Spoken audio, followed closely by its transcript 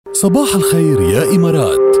صباح الخير يا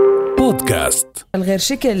إمارات بودكاست. غير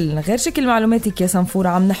شكل معلوماتك يا سنفورة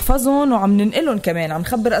عم نحفظهم وعم ننقلهم كمان، عم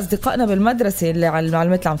نخبر أصدقائنا بالمدرسة اللي على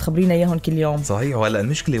المعلومات اللي عم تخبرينا إياهم كل يوم. صحيح. ولا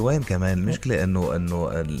المشكلة وين كمان؟ المشكلة إنه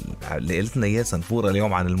اللي قلتنا إياه سنفورة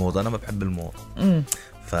اليوم عن الموز، أنا ما بحب الموز.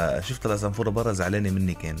 فشفت لها سنفورة برا زعلانة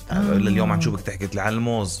مني كانت. قال اليوم عن شو بدك تحكي لي؟ عن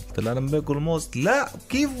الموز. قلت لها أنا باكل موز. لا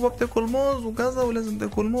كيف بتاكل موز وكذا ولازم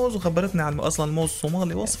تاكل موز، وخبرتني عن أصلا الموز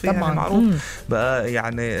الصومالي وصفي يعني معروف بقى.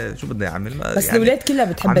 يعني شو بدي أعمل؟ بس يعني الأولاد كلها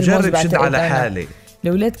بتحب الموز. عم جرب شد على حالي.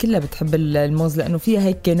 الأولاد كلها بتحب الموز لأنه فيها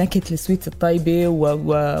هيك نكهة السويت الطيبة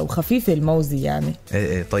وخفيفة الموزي يعني.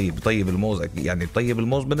 ايه طيب الموز يعني طيب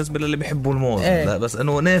الموز بالنسبة للي بيحبوا الموز. لا بس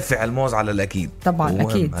انه نافع الموز على الأكيد طبعا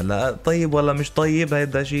أكيد. هلا طيب ولا مش طيب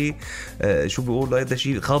هيدا شيء شو بيقولوا؟ هيدا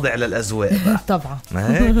شيء خاضع للأذواق طبعا.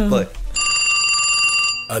 طيب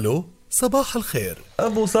ألو صباح الخير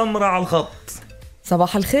أبو سمرة على الخط.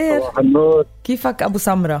 صباح الخير. صباح النور. كيفك أبو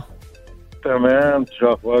سمرة؟ تمام،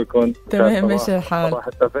 شو أخباركم؟ تمام ماشي الحال. صباح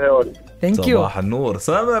التفاؤل. صباح النور.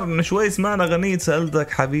 سامر من شوي سمعنا غنية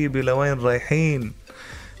سألتك حبيبي لوين رايحين،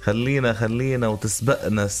 خلينا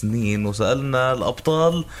وتسبقنا سنين، وسألنا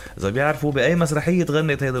الابطال اذا بيعرفوا باي مسرحية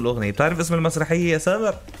غنت هيدي الاغنية. بتعرف اسم المسرحية يا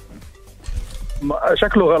سامر؟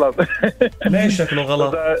 شكله غلط. ليش شكله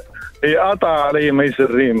غلط؟ هي قاطع علي ميس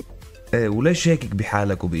الريم. وليش شاكك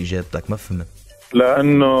بحالك وبإجابتك؟ ما فهمت.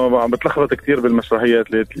 لانه عم بتلخبط كتير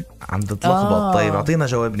بالمسرحيات ليتلي. عم تتلخبط. طيب اعطينا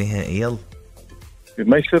جواب نهائي يلا.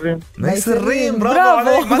 ميس الريم. برافو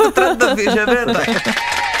عليك. ما تتردد في إجاباتك.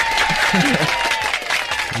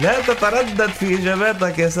 لا تتردد في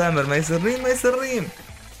إجاباتك يا سامر. ميس الريم.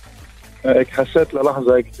 هيك حسيت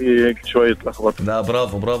للحظة هيك شوية لخبط. لا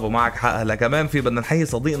برافو معك حق. هلا كمان في بدنا نحيي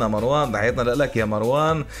صديقنا مروان. تحياتنا لك يا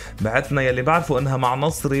مروان. بعتنا يلي بعرفوا انها مع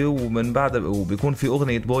نصري، ومن بعد وبيكون في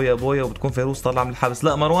اغنية بويا وبتكون فيروز طالعة من الحبس.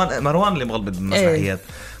 لا مروان اللي مغلبط بالمسرحيات.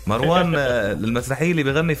 مروان المسرحية اللي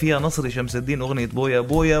بيغني فيها نصري شمس الدين اغنية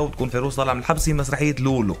بويا وبتكون فيروز طالعة من الحبس هي مسرحية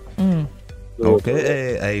لولو.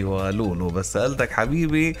 اوكي ايوه لولو. بس سألتك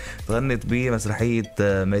حبيبي غنت بمسرحية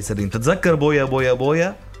ميسرين. تتذكر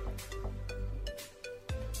بويا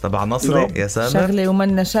تبع نصري يا سامر؟ شغلي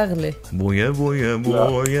ومنا شغلي.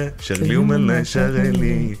 بويا شغلي ومنا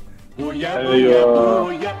شغلي.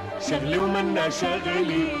 بويا شغلي ومنا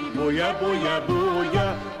شغلي. بويا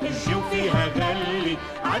الجو فيها غلي.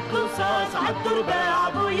 عدو صاص عدو رباع.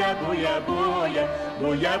 بويا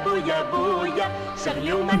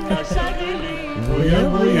شغلي ومنا شغلي.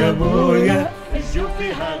 بويا الجو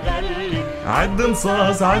فيها غلي. عد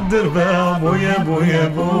نصاص عد رباع.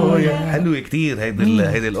 بويا حلوة كتير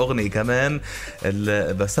هيدي الأغنية كمان.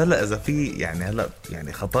 بس هلا إذا في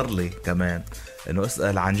يعني خطر لي كمان إنه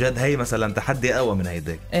أسأل عن جد. هي مثلا تحدي أقوى من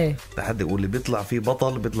هيداك. تحدي يقول لي بيطلع فيه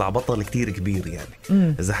بيطلع بطل كتير كبير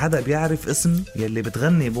يعني. إذا حدا بيعرف اسم يلي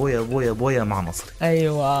بتغني بويا مع نصري.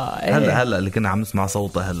 أيوة. هلا اللي كنا عم نسمع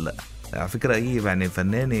صوتها هلا على فكرة هي يعني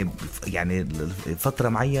فنانة يعني فترة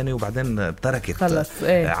معينة وبعدين تركت خلص.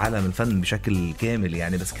 عالم الفن بشكل كامل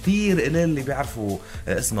يعني. بس كتير قليل اللي بيعرفوا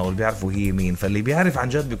اسمها واللي بيعرفوا هي مين. فاللي بيعرف عن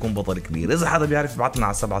جد بيكون بطل كبير. إذا حدا بيعرف بعتلنا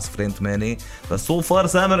على 708. بس صوفار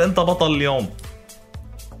سامر أنت بطل اليوم.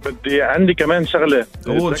 بدي عندي كمان شغلة.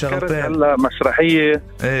 قول شغلتين. هلا مسرحية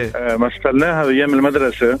مثلناها بأيام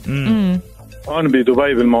المدرسة هون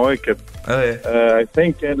بدبي بالمواكب. I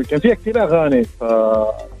think كان فيها كتير أغاني.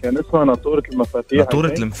 فكان اسمها ناطورة المفاتيح.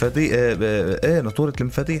 ناطورة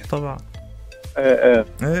المفاتيح طبعا.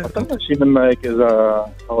 أطلع شيء منا هيك إذا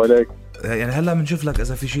حواليك. يعني هلا بنشوف لك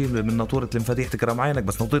إذا في شيء من ناطورة المفاتيح تكرم عينك.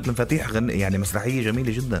 بس ناطورة المفاتيح يعني مسرحية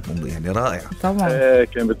جميلة جدا يعني رائعة طبعا.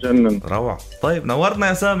 كان بتجنن روعة. طيب نورنا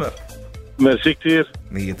يا سامر. ميرسي كتير.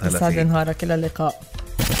 100 هلا فيك. نهارك إلى اللقاء.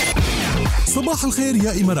 صباح الخير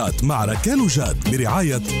يا إمارات مع ركال وجاد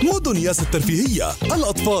برعاية مدن ياس الترفيهية.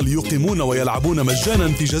 الأطفال يقيمون ويلعبون مجانا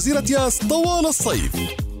في جزيرة ياس طوال الصيف.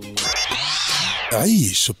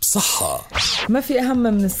 عيش بصحة. ما في أهم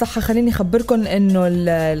من الصحة. خليني أخبركم إنه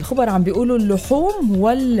الخبراء عم بيقولوا اللحوم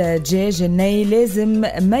والدجاج الني لازم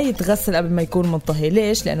ما يتغسل قبل ما يكون منطهي.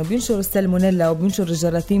 ليش؟ لأنه بينشر السالمونيلا وبينشر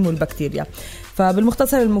الجراثيم والبكتيريا.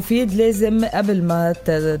 فبالمختصر المفيد لازم قبل ما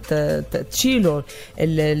تشيلوا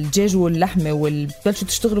الدجاج واللحمة وبلشوا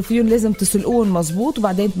تشتغلوا فيهم لازم تسلقوهم مزبوط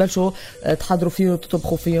وبعدين تبلشوا تحضروا فيهم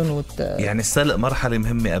وتطبخوا فيهم يعني السلق مرحلة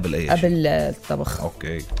مهمة قبل أي شيء. قبل الطبخ.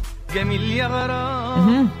 أوكي. جميل يا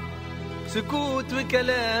غرام سكوت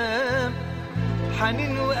وكلام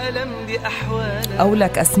حنين وألم دي أحوال.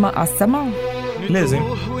 أولك أسماء على السمع لازم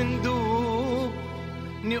وندوب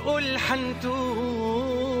نقول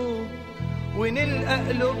حنتوب ونلقى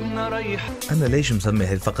قلوبنا رايحة. أنا ليش مسمي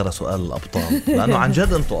هاي الفقرة سؤال الأبطال؟ لأنه عن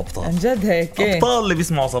جد أنتوا أبطال، عن جد هيك أبطال اللي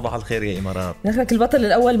بيسمعوا صباح الخير يا إمارات. دخلك البطل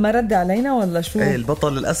الأول ما رد علينا ولا شو؟ ايه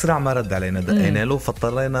البطل الأسرع ما رد علينا، دقينا له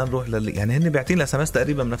فاضطرينا نروح يعني هن بيعطينا SMS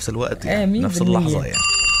تقريبا بنفس الوقت يعني نفس اللحظة يعني.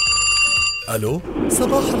 ألو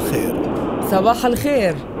صباح الخير. صباح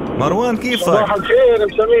الخير مروان، كيفك؟ صباح الخير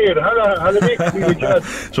سمير، هلا بيك بجد.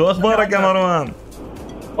 شو أخبارك يا مروان؟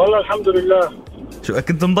 والله الحمد لله. شو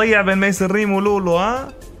كنت مضيع بين ميس الريم ولولو ها؟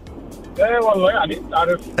 ايه والله يعني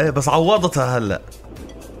تعرف. ايه بس عوضتها هلا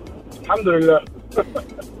الحمد لله.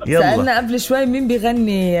 يلا سألنا قبل شوي مين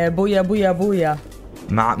بيغني بويا بويا بويا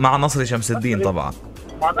مع نصري شمس الدين طبعا.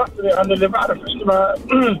 مع نصري انا اللي بعرف اسمها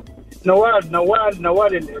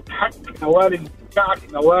نوال الحك، نوال الكعك،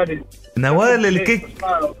 نوال الكيك.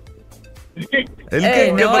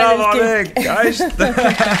 ايه برافو عليك، عشت.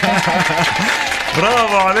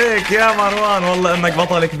 برافو عليك يا مروان، والله انك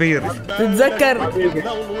بطل كبير. تتذكر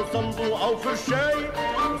لون صندوق او فرشاي،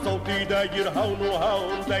 صوتي داير هون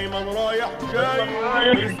وهون دايما رايح جاي.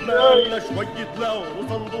 رسمالنا شوية لون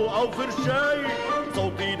صندوق او فرشاي،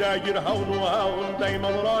 صوتي داير هون وهون دايما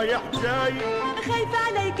رايح جاي. خايفة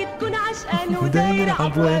عليك تكون عشقان وداير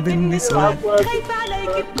عبواب النسوان، خايفة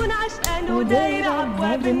عليك تكون عشقان وداير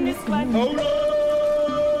عبواب النسوان.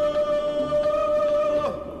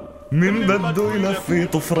 من بده يلفي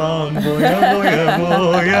طفران بويا بويا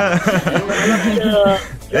بويا.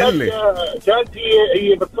 اللي كانت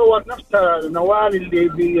هي بتصور نفسها نوال اللي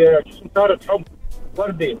بسمسارة حب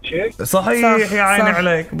وردي، شيء صحيح يا عيني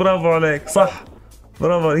عليك، برافو عليك، صح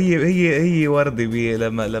برافو. هي وردي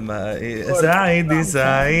لما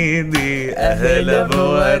سعيدي اهلا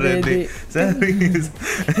بوردي.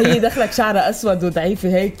 هي دخلك شعرها اسود وضعيفه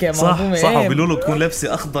هيك منظومه. صح بيقولوا له تكون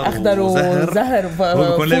لابسه اخضر وزهر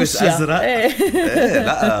وبيكون لابس ازرق. ايه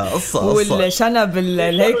لا قصه والشنب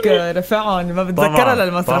هيك رفعهم ما بتذكرها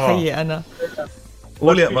للمسرحيه. انا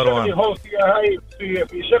قول يا مروان. هون فيها هاي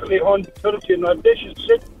في شغله هون بتركي انه قديش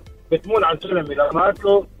الست بتمون على الزلمه لما قالت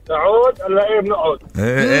له تعود قال له ايه بنقعد.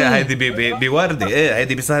 ايه هيدي بوردي، ايه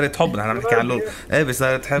هيدي بسهرة حب، نحن بنحكي عن لول. ايه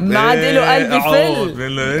بسهرة حب ما عاد له قلبي فل.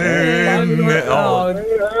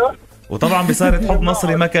 وطبعا بسهرة حب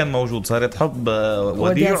مصري ما كان موجود، سهرة حب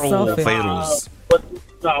وديع وفيروز.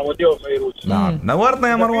 نعم وديع وفيروز. نعم نورتنا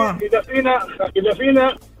يا مروان. اذا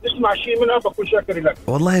فينا نسمع شيء منها بكون شاكر لك.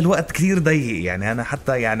 والله الوقت كثير ضيق يعني، انا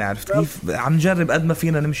حتى يعني عرفت كيف عم نجرب قد ما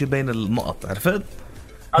فينا نمشي بين النقط، عرفت؟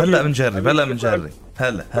 هلا بنجرب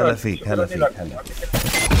هلا فيك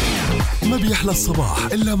ما بيحلى الصباح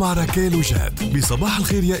إلا مع راكيل وجاد بصباح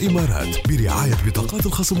الخير يا إمارات، برعاية بطاقات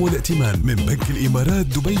الخصم والائتمان من بنك الإمارات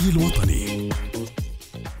دبي الوطني.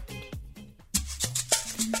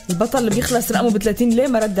 البطل اللي بيخلص رقمه ب30 ليه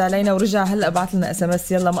ما رد علينا ورجع هلا بعت لنا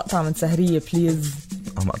SMS؟ يلا مقطع من سهرية بليز.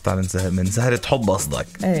 مقطع من سهرة حب قصدك؟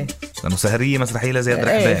 ايه لأنه سهرية مسرحية لزياد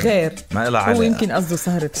رحبان. ايه غير ما إلها علاقة. هو يمكن قصده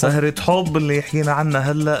سهرة حب اللي يحكينا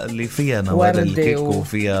عنها هلا، اللي فيها نوال الكيك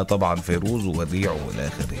وفيها طبعا فيروز ووديع والى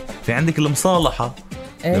اخره. في عندك المصالحة.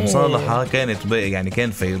 المصالحة كانت يعني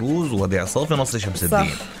كان فيروز ووديع صافي نصري شمس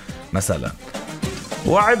الدين مثلا.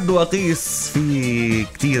 وعد وقيس في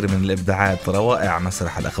كتير من الإبداعات، روائع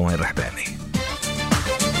مسرح الأخوين الرحباني.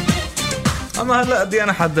 أما هلأ بدي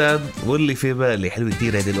أنا حداد واللي في بالي حلو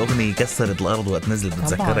كتير. هذه الأغنية كسرت الأرض وقت نزلت،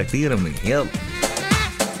 بتذكرها كتير منيح. يلا